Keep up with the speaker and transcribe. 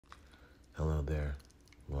Hello there.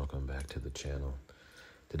 Welcome back to the channel.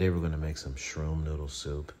 Today we're going to make some shroom noodle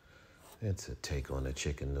soup. It's a take on a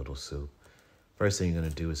chicken noodle soup. First thing you're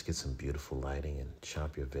going to do is get some beautiful lighting and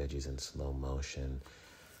chop your veggies in slow motion.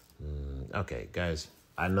 Okay, guys,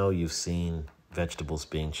 I know you've seen vegetables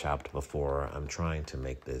being chopped before. I'm trying to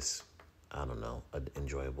make this, an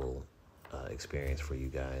enjoyable experience for you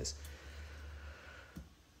guys.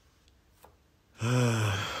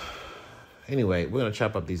 Anyway, we're going to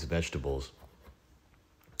chop up these vegetables.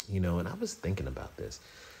 And I was thinking about this.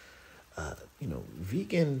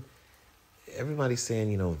 Vegan, everybody's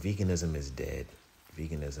saying, veganism is dead.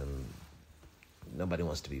 Veganism, nobody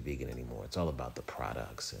wants to be vegan anymore. It's all about the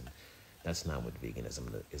products, and that's not what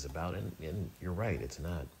veganism is about. And you're right, it's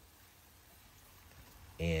not.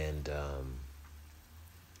 And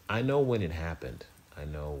I know when it happened. I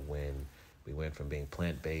know when we went from being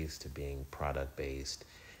plant-based to being product-based,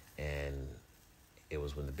 and it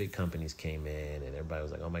was when the big companies came in and everybody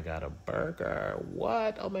was like, oh my God, a burger.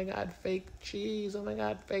 What? Oh my God, fake cheese. Oh my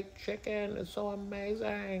God, fake chicken. It's so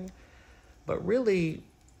amazing. But really,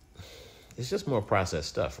 it's just more processed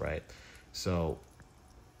stuff, right? So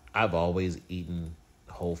I've always eaten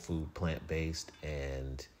whole food, plant-based,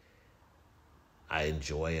 and I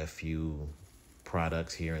enjoy a few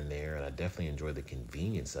products here and there, and I definitely enjoy the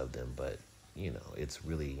convenience of them, but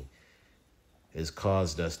it's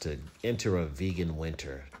caused us to enter a vegan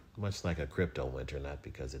winter, much like a crypto winter, not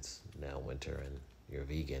because it's now winter and you're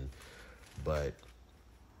vegan, but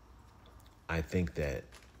I think that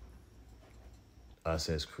us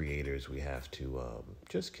as creators, we have to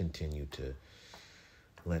just continue to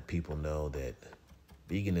let people know that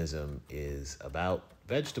veganism is about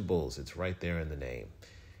vegetables. It's right there in the name.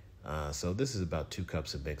 So this is about 2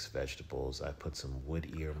 cups of mixed vegetables. I put some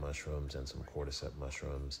woodear mushrooms and some cordyceps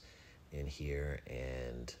mushrooms in here,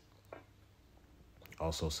 and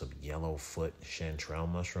also some yellow foot chantrell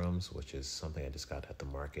mushrooms, which is something I just got at the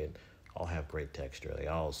market. All have great texture. They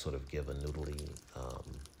all sort of give a noodly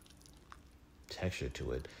texture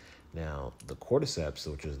to it. Now, the cordyceps,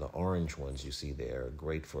 which is the orange ones you see there, are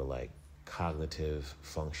great for like cognitive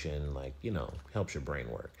function, helps your brain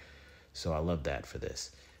work. So I love that for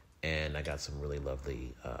this. And I got some really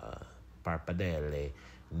lovely pappardelle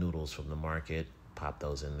noodles from the market. Pop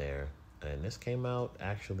those in there. And this came out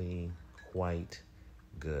actually quite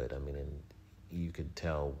good. I mean, and you could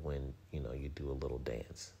tell when, you do a little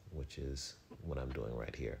dance, which is what I'm doing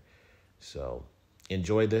right here. So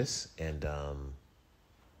enjoy this and,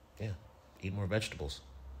 eat more vegetables.